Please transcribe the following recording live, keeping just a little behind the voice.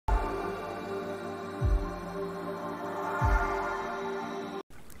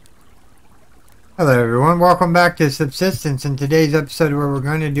Hello everyone, welcome back to Subsistence. In today's episode, what we're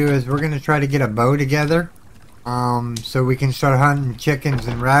going to do is we're going to try to get a bow together so we can start hunting chickens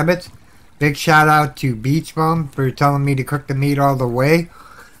and rabbits. Big shout out to Beach Bum for telling me to cook the meat all the way.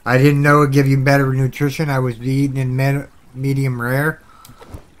 I didn't know it would give you better nutrition. I was eating in medium rare,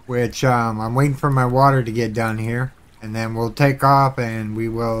 which I'm waiting for my water to get done here. And then we'll take off and we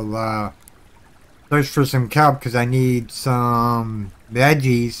will search for some kelp because I need some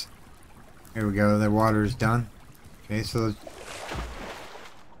veggies. Here we go, the water's done. Okay, so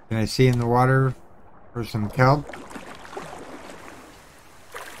can I see in the water for some kelp?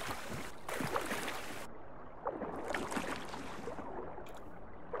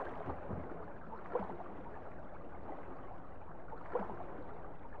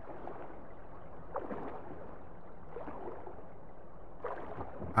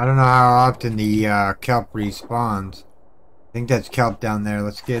 I don't know how often the kelp respawns. I think that's kelp down there.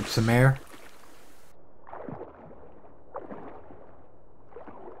 Let's get some air.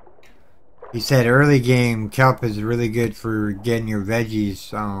 He said early game kelp is really good for getting your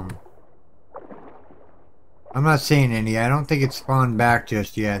veggies. I'm not seeing any. I don't think it's spawned back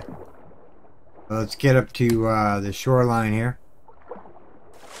just yet. So let's get up to the shoreline here.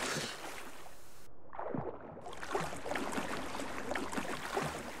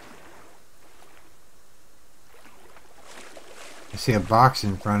 I see a box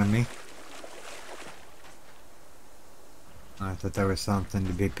in front of me. I thought that was something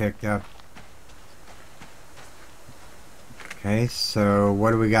to be picked up. Okay, so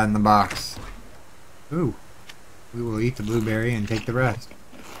what do we got in the box? Ooh, we will eat the blueberry and take the rest.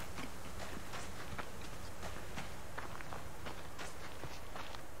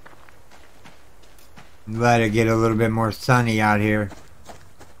 Let it get a little bit more sunny out here.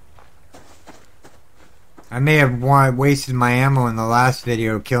 I may have wasted my ammo in the last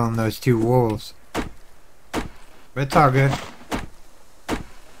video killing those two wolves. But it's all good.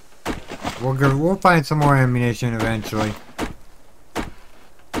 We'll find some more ammunition eventually.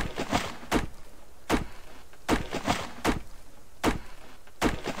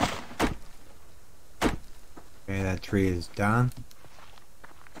 Okay, that tree is done.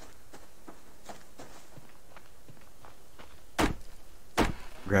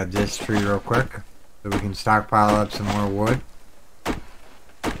 Grab this tree real quick so we can stockpile up some more wood.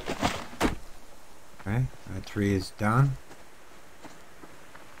 Okay, that tree is done.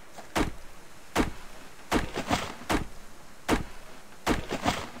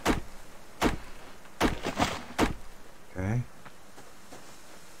 Okay.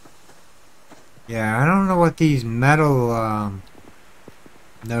 Yeah, I don't know what these metal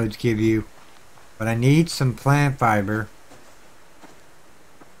nodes give you, but I need some plant fiber.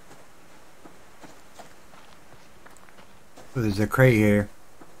 Oh, there's a crate here.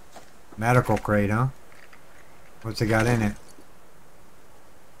 Medical crate, huh? What's it got in it?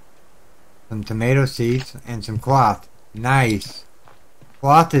 Some tomato seeds and some cloth. Nice.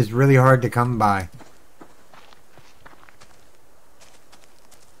 Cloth is really hard to come by.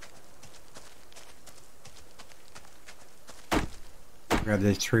 Grab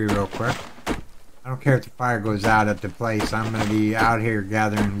this tree real quick. I don't care if the fire goes out at the place. I'm going to be out here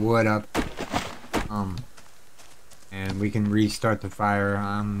gathering wood up. And we can restart the fire.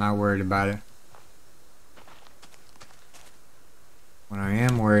 I'm not worried about it. What I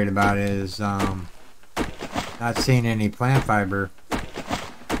am worried about is not seeing any plant fiber.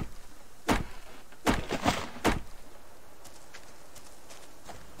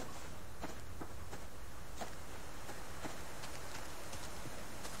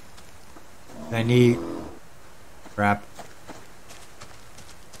 I need crap.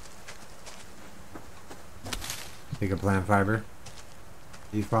 Take a plant fiber.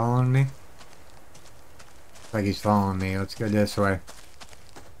 He's following me? Looks like he's following me. Let's go this way.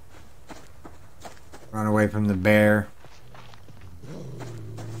 Run away from the bear.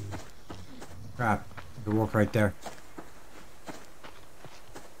 Crap. The wolf right there.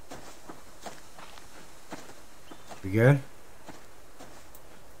 We good?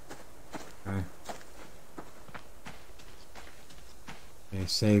 Okay. Okay,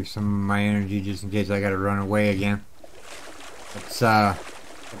 save some of my energy just in case I gotta run away again. Let's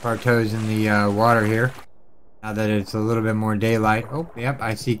dip our toes in the water here. Now that it's a little bit more daylight. Oh, yep,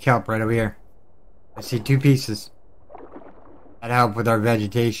 I see kelp right over here. I see 2 pieces. That help with our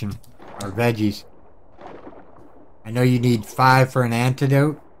vegetation. Our veggies. I know you need 5 for an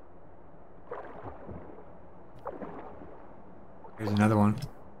antidote. Here's another one.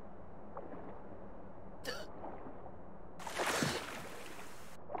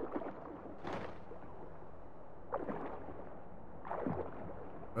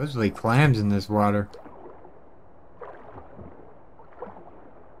 Supposedly clams in this water.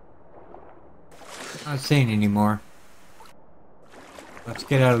 Not seeing any more. Let's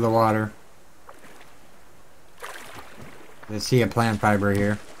get out of the water. I see a plant fiber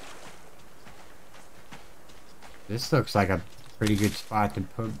here. This looks like a pretty good spot to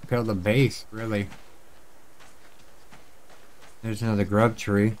build a base, really. There's another grub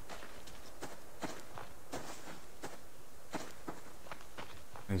tree.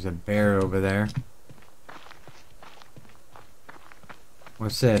 There's a bear over there.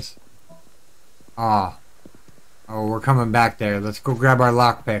 What's this? Ah. Oh, we're coming back there. Let's go grab our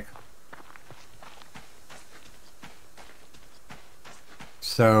lockpick.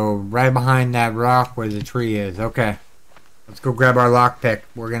 So, right behind that rock where the tree is. Okay. Let's go grab our lockpick.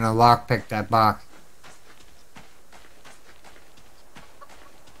 We're gonna lockpick that box.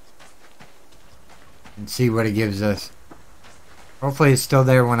 And see what it gives us. Hopefully it's still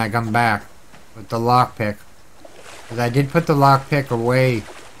there when I come back with the lockpick. Because I did put the lockpick away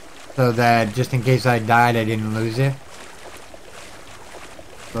so that just in case I died I didn't lose it.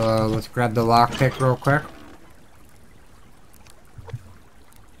 So let's grab the lockpick real quick.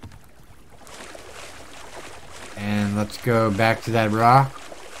 And let's go back to that rock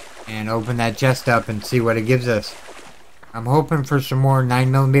and open that chest up and see what it gives us. I'm hoping for some more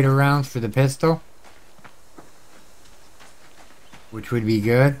 9mm rounds for the pistol, which would be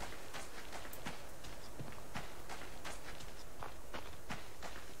good.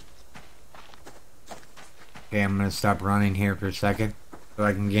 Okay, I'm gonna stop running here for a second so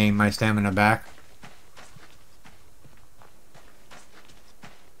I can gain my stamina back.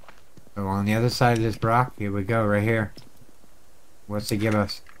 So on the other side of this rock, here we go, right here. What's it give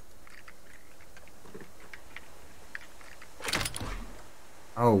us?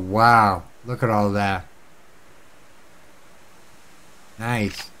 Oh wow, look at all that.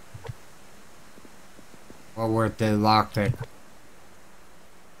 Nice. Well worth the lockpick.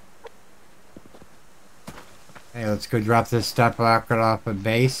 Hey, let's go drop this stuff off a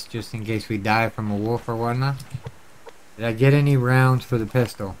base, just in case we die from a wolf or whatnot. Did I get any rounds for the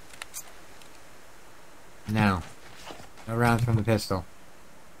pistol? No. No rounds from the pistol.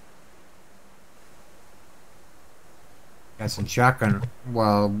 Got some shotgun.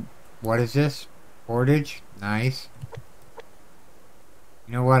 Well, what is this? Portage? Nice.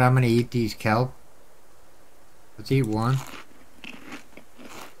 You know what? I'm gonna eat these kelp. Let's eat one.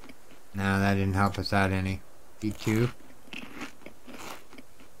 No, that didn't help us out any. Eat two.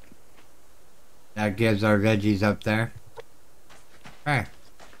 That gives our veggies up there. Okay.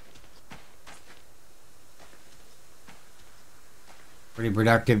 Pretty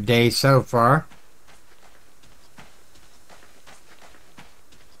productive day so far.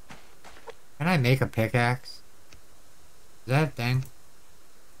 Can I make a pickaxe? Is that a thing?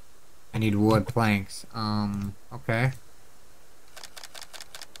 I need wood planks. Okay.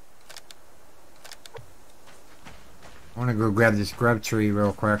 I want to go grab this grub tree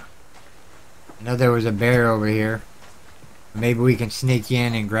real quick. I know there was a bear over here. Maybe we can sneak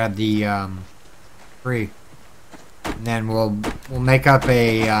in and grab the tree. And then we'll make up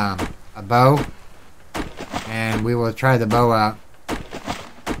a bow. And we will try the bow out.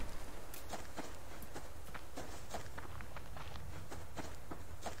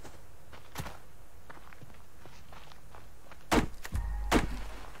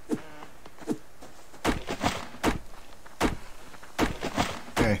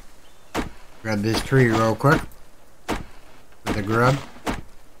 Grab this tree real quick with the grub,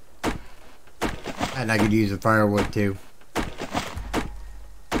 and I could use the firewood too.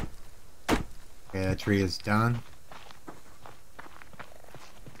 Okay, that tree is done.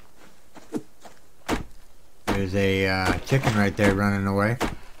 There's a chicken right there running away.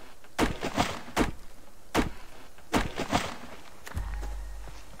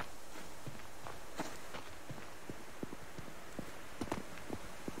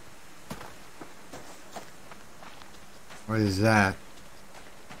 What is that?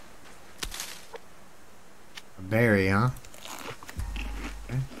 A berry, huh?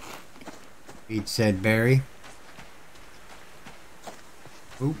 Okay. Eat said berry.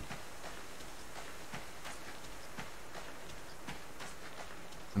 Oop.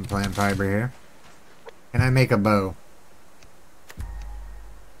 Some plant fiber here. Can I make a bow?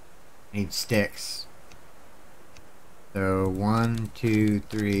 Need sticks. So 1, 2,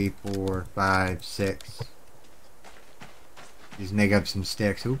 3, 4, 5, 6. Just make up some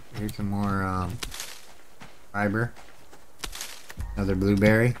sticks. Oop, here's some more fiber. Another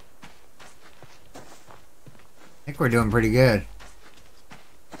blueberry. I think we're doing pretty good.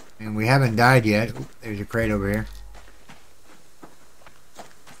 And we haven't died yet. Oop, there's a crate over here.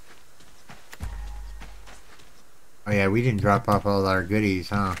 Oh yeah, we didn't drop off all our goodies,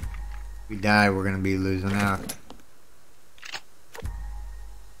 huh? If we die, we're gonna be losing out.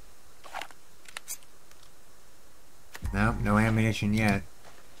 Nope, no ammunition yet.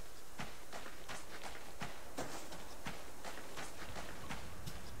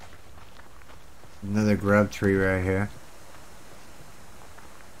 Another grub tree right here.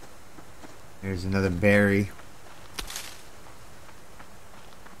 There's another berry.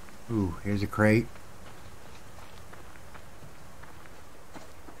 Ooh, here's a crate.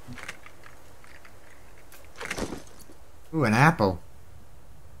 Ooh, an apple.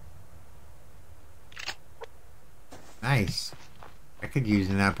 Nice. I could use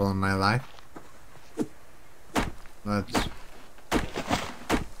an apple in my life. Let's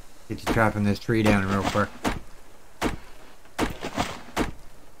get you chopping this tree down real quick.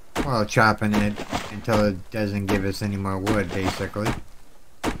 Well, chopping it until it doesn't give us any more wood, basically.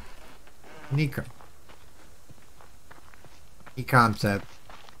 Neat concept.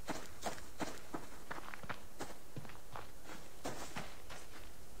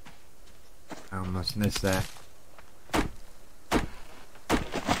 I almost missed that.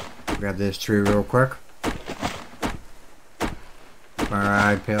 Grab this tree real quick. Keep our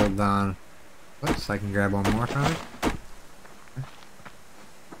eye peeled on. Whoops, I can grab one more from it.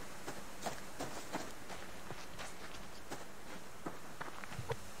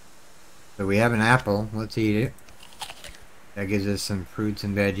 So we have an apple. Let's eat it. That gives us some fruits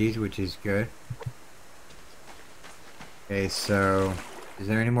and veggies, which is good. Okay, so is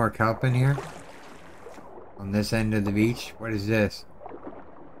there any more kelp in here? On this end of the beach? What is this?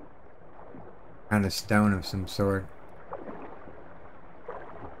 Kind of stone of some sort.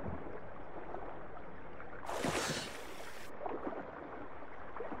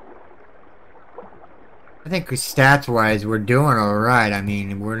 I think stats-wise, we're doing alright. I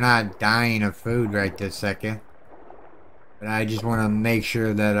mean, we're not dying of food right this second. But I just want to make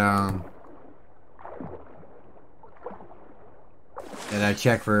sure that, that I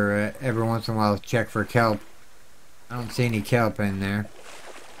check for, every once in a while, check for kelp. I don't see any kelp in there.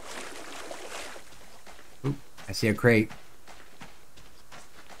 Oop, I see a crate.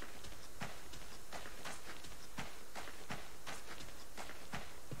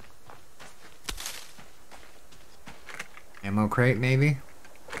 Ammo crate, maybe?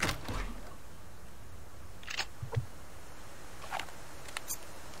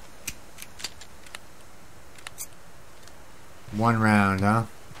 One round, huh?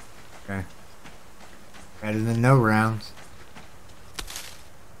 Okay. Better than no rounds.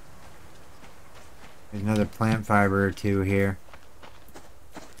 There's another plant fiber or two here.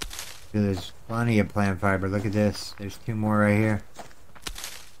 There's plenty of plant fiber. Look at this. There's two more right here.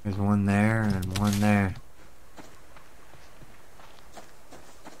 There's one there and one there.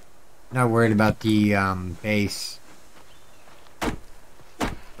 Not worried about the base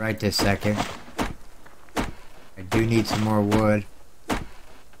right this second. I do need some more wood.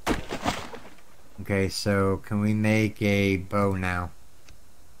 Okay, so can we make a bow now?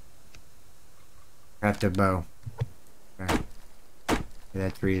 Craft a bow. Okay.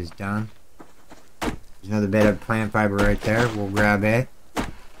 That tree is done. There's another bit of plant fiber right there. We'll grab it.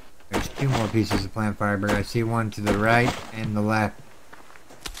 There's two more pieces of plant fiber. I see one to the right and the left.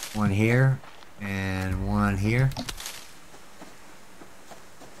 One here and one here.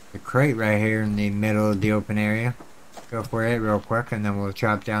 The crate right here in the middle of the open area. Go for it real quick and then we'll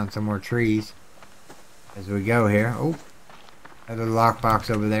chop down some more trees as we go here. Oh, another lockbox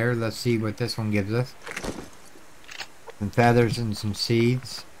over there. Let's see what this one gives us. Some feathers and some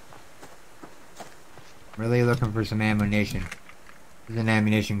seeds. Really looking for some ammunition. This is an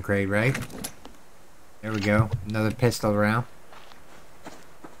ammunition crate, right? There we go. Another pistol round.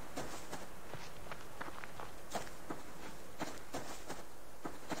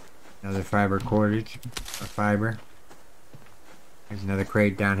 Another fiber cordage, or fiber. There's another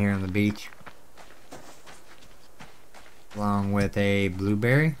crate down here on the beach. Along with a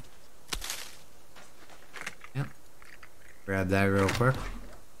blueberry. Yep. Grab that real quick.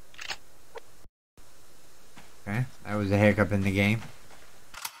 Okay, that was a hiccup in the game.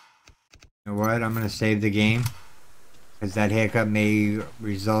 You know what? I'm going to save the game. Because that hiccup may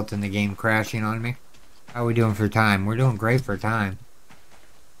result in the game crashing on me. How are we doing for time? We're doing great for time.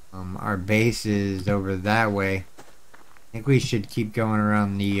 Our base is over that way. I think we should keep going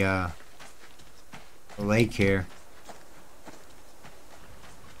around the lake here.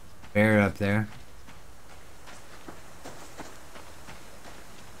 Bear up there.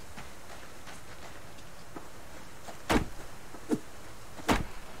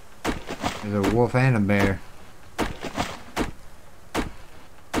 There's a wolf and a bear.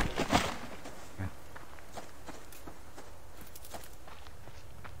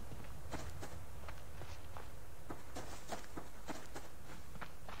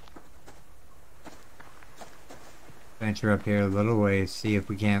 venture up here a little ways, see if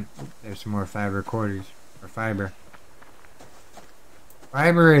we can't. There's some more fiber quarters or fiber.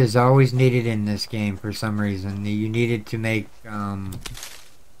 Fiber is always needed in this game for some reason. You need it to make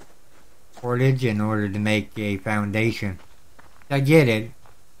cordage in order to make a foundation. I get it.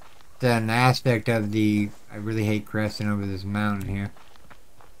 It's an aspect of the. I really hate cresting over this mountain here.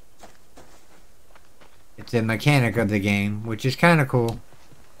 It's a mechanic of the game, which is kind of cool.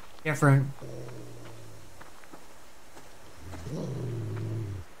 Different.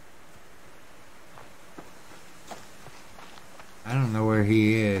 I don't know where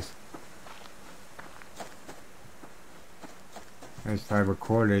he is. There's fiber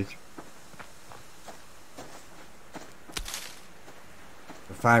cordage.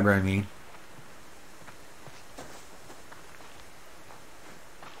 The fiber, I mean.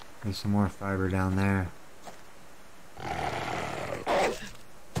 There's some more fiber down there.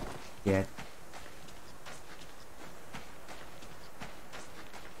 Yet.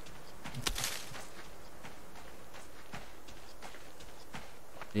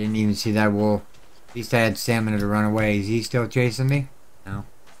 Didn't even see that wolf. At least I had stamina to run away. Is he still chasing me? No.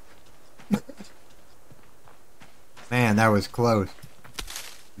 Man, that was close.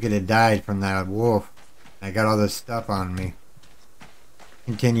 I could have died from that wolf. I got all this stuff on me.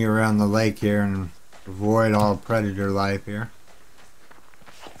 Continue around the lake here and avoid all predator life here.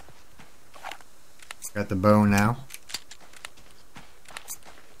 Got the bow now.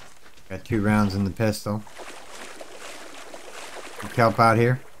 Got 2 rounds in the pistol. Kelp out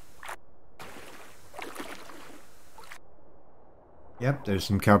here. Yep, there's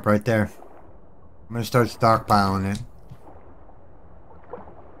some kelp right there. I'm gonna start stockpiling it.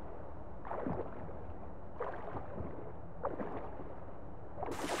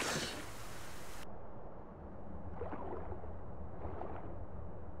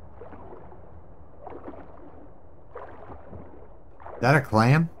 Is that a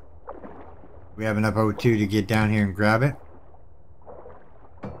clam? We have enough O2 to get down here and grab it.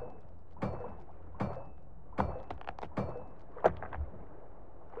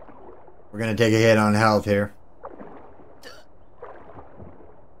 We're gonna take a hit on health here.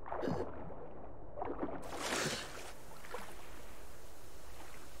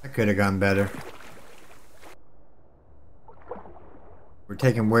 That could have gone better. We're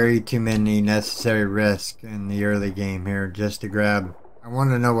taking way too many necessary risks in the early game here just to grab. I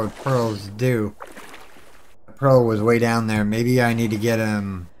want to know what pearls do. The pearl was way down there. Maybe I need to get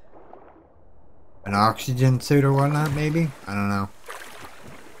an oxygen suit or whatnot, maybe? I don't know.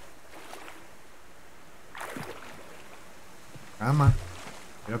 Come on.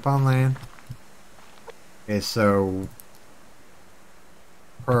 Get up on land. Okay, so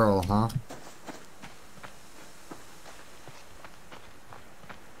pearl, huh?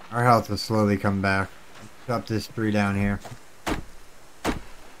 Our health will slowly come back. Drop this 3 down here.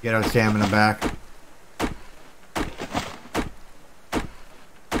 Get our stamina back.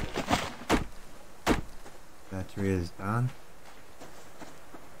 That 3 is done.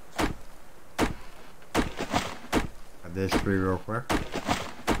 Have this 3 real quick.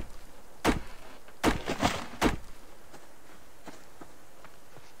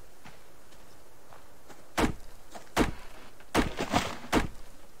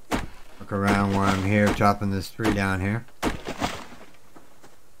 Around where I'm here, chopping this tree down here.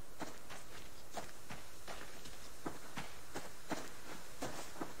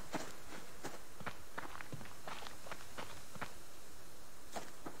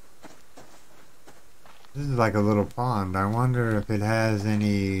 This is like a little pond. I wonder if it has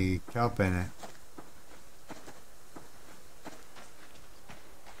any kelp in it.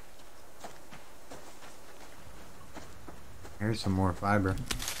 Here's some more fiber.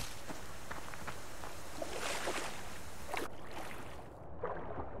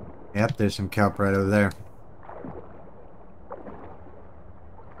 Yep, there's some kelp right over there.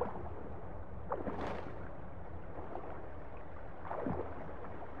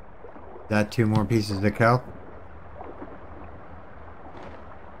 That 2 more pieces of kelp.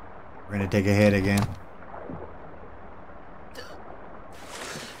 We're gonna take a hit again.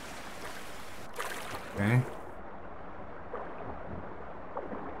 Okay.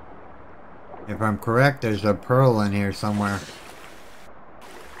 If I'm correct, there's a pearl in here somewhere.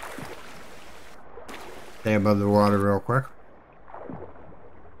 Stay above the water real quick.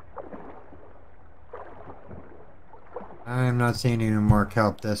 I'm not seeing any more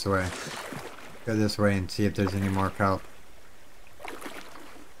kelp this way. Go this way and see if there's any more kelp.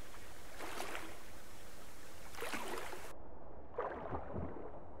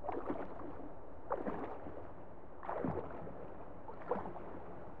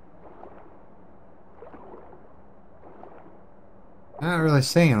 Not really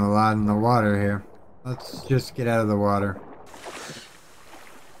seeing a lot in the water here. Let's just get out of the water.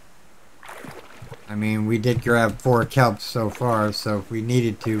 I mean, we did grab 4 kelps so far, so if we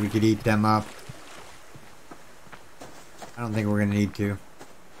needed to, we could eat them up. I don't think we're gonna need to.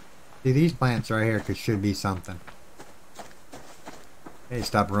 See, these plants right here should be something. Okay,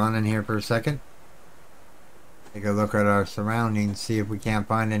 stop running here for a second. Take a look at our surroundings, see if we can't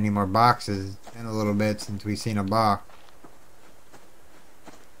find any more boxes in a little bit since we've seen a box.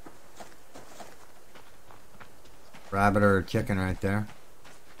 Rabbit or a chicken right there.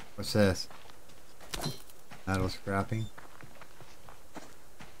 What's this? Metal scrapping.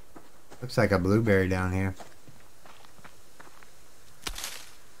 Looks like a blueberry down here.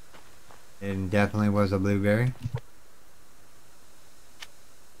 It definitely was a blueberry.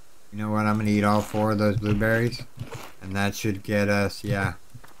 You know what? I'm going to eat all 4 of those blueberries. And that should get us, yeah.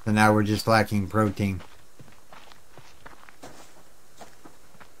 So now we're just lacking protein.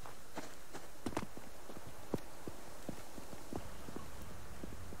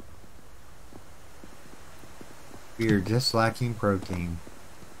 We are just lacking protein.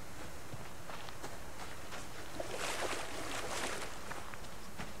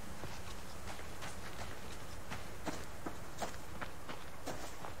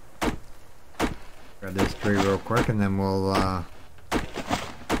 Grab this tree real quick and then we'll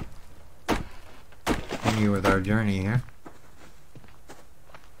continue with our journey here.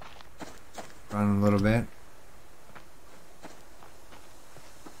 Run a little bit.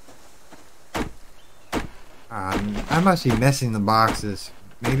 I must be missing the boxes.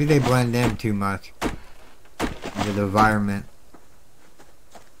 Maybe they blend in too much into the environment.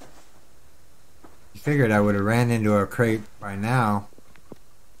 I figured I would have ran into a crate by now.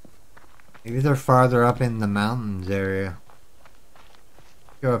 Maybe they're farther up in the mountains area.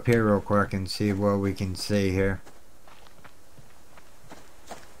 Go up here real quick and see what we can see here.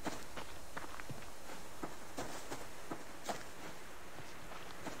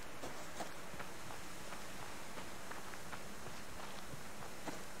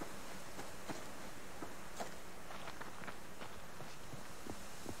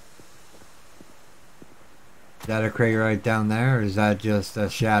 Is that a crate right down there, or is that just a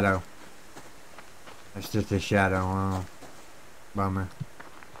shadow? That's just a shadow. Oh, bummer.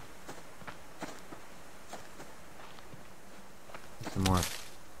 Some more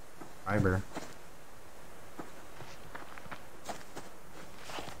fiber.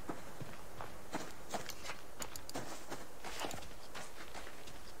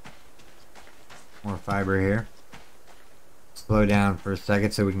 More fiber here. Slow down for a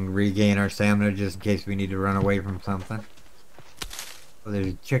second so we can regain our stamina just in case we need to run away from something. Oh, there's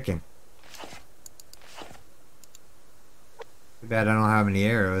a chicken. Too bad I don't have any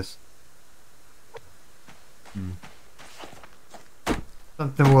arrows.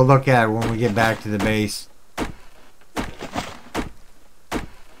 Something we'll look at when we get back to the base.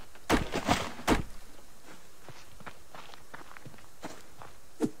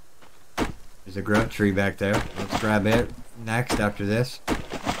 There's a growth tree back there. Let's grab it next after this.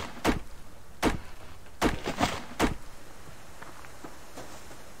 At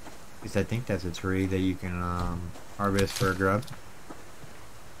least I think that's a tree that you can harvest for a grub.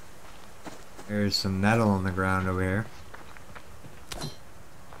 There's some metal on the ground over here.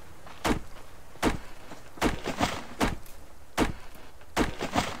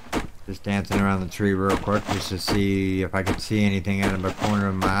 Just dancing around the tree real quick just to see if I can see anything out of the corner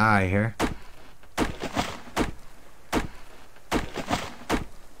of my eye here.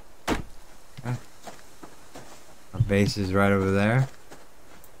 Okay. Our base is right over there.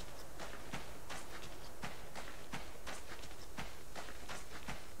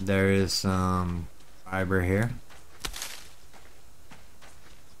 There is some fiber here.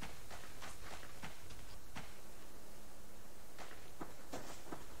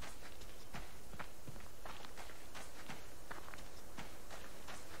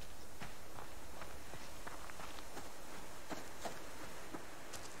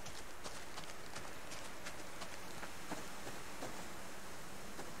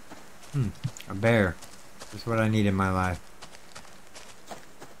 A bear. That's what I need in my life.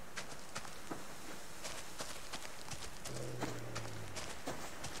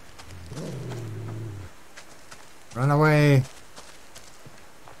 Run away!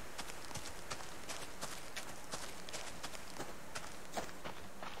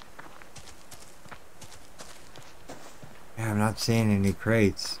 Yeah, I'm not seeing any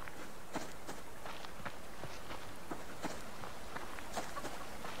crates.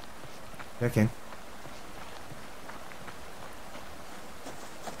 Chicken.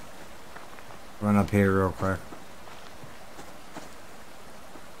 Run up here real quick.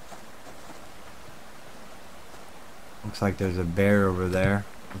 Looks like there's a bear over there.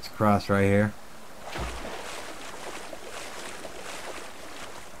 Let's cross right here.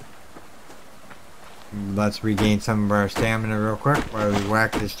 Let's regain some of our stamina real quick while we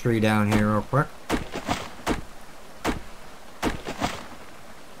whack this tree down here real quick.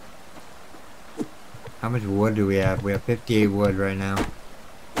 How much wood do we have? We have 58 wood right now.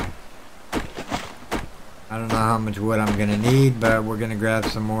 I don't know how much wood I'm gonna need, but we're gonna grab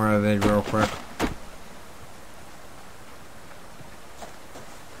some more of it real quick.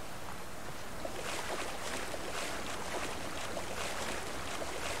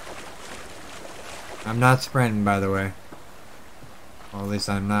 I'm not sprinting, by the way. Well, at least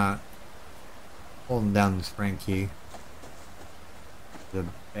I'm not. Holding down the sprint key. There's a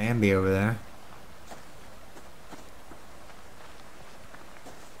Bambi over there.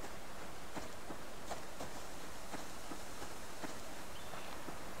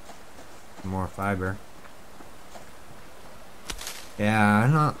 More fiber.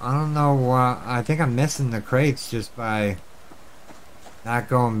 Yeah, I don't know why. I think I'm missing the crates just by not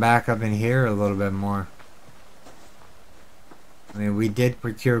going back up in here a little bit more. I mean, we did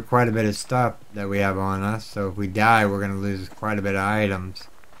procure quite a bit of stuff that we have on us, so if we die, we're going to lose quite a bit of items.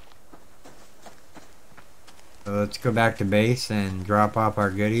 So let's go back to base and drop off our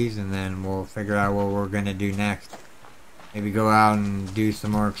goodies, and then we'll figure out what we're going to do next. Maybe go out and do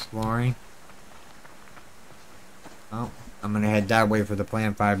some more exploring. Oh, I'm going to head that way for the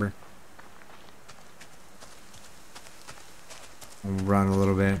plant fiber. We'll run a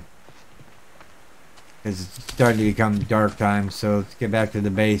little bit. Because it's starting to become dark time, so let's get back to the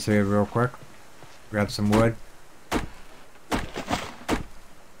base here real quick. Grab some wood.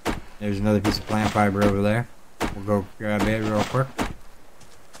 There's another piece of plant fiber over there. We'll go grab it real quick. At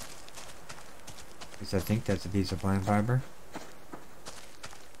least I think that's a piece of plant fiber.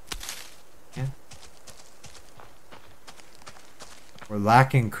 Yeah. We're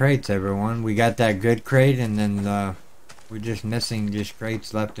lacking crates, everyone. We got that good crate, and then we're just missing just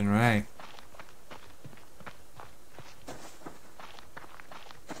crates left and right.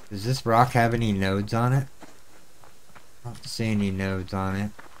 Does this rock have any nodes on it? I don't see any nodes on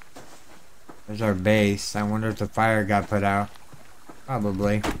it. There's our base. I wonder if the fire got put out.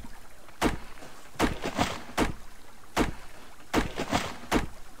 Probably.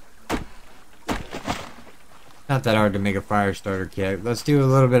 Not that hard to make a fire starter kit. Let's do a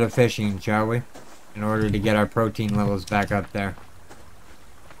little bit of fishing, shall we? In order to get our protein levels back up there.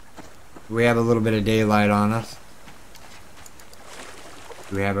 We have a little bit of daylight on us.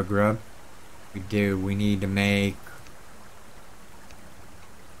 Do we have a grub? We do. We need to make...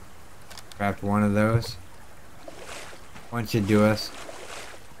 craft one of those. One should do us.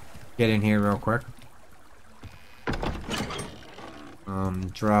 Get in here real quick.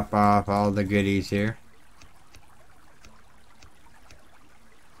 Drop off all the goodies here.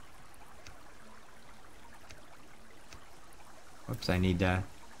 Oops, I need that.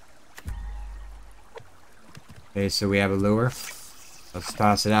 Okay, so we have a lure. Let's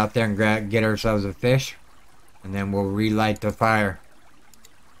toss it out there and get ourselves a fish. And then we'll relight the fire.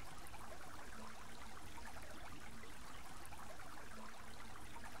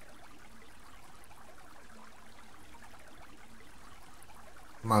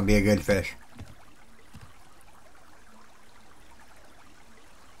 Come on, be a good fish.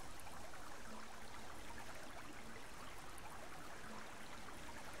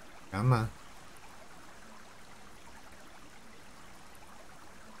 Come on.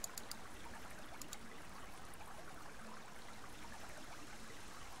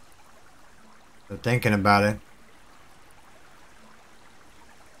 So thinking about it.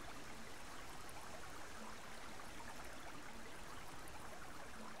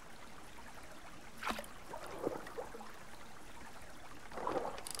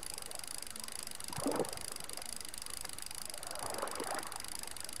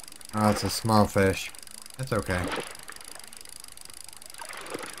 Oh, it's a small fish. That's okay.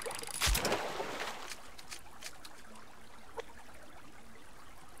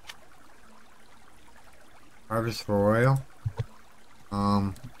 Harvest for oil.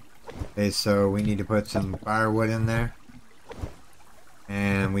 Okay, so we need to put some firewood in there.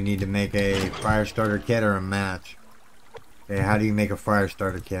 And we need to make a fire starter kit or a match. Okay, how do you make a fire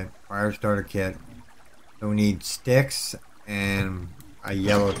starter kit? Fire starter kit. So we need sticks and a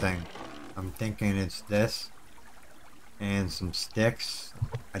yellow thing. I'm thinking it's this. And some sticks.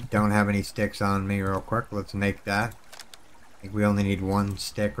 I don't have any sticks on me real quick. Let's make that. I think we only need one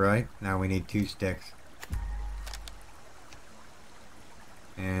stick, right? Now we need 2 sticks.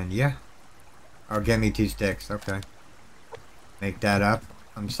 And yeah. Oh, give me 2 sticks. Okay. Make that up.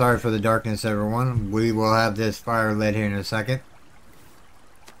 I'm sorry for the darkness, everyone. We will have this fire lit here in a second.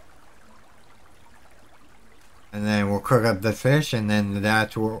 And then we'll cook up the fish, and then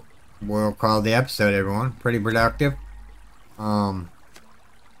that's what we'll call the episode, everyone. Pretty productive.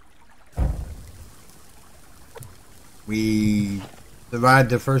 We survived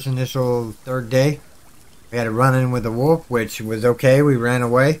the first initial third day. We had a run-in with a wolf, which was okay. We ran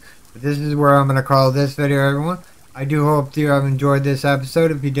away. But this is where I'm going to call this video, everyone. I do hope you have enjoyed this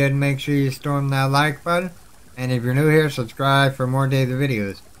episode. If you did, make sure you storm that like button. And if you're new here, subscribe for more daily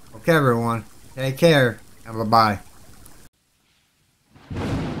videos. Okay, everyone. Take care, and bye-bye.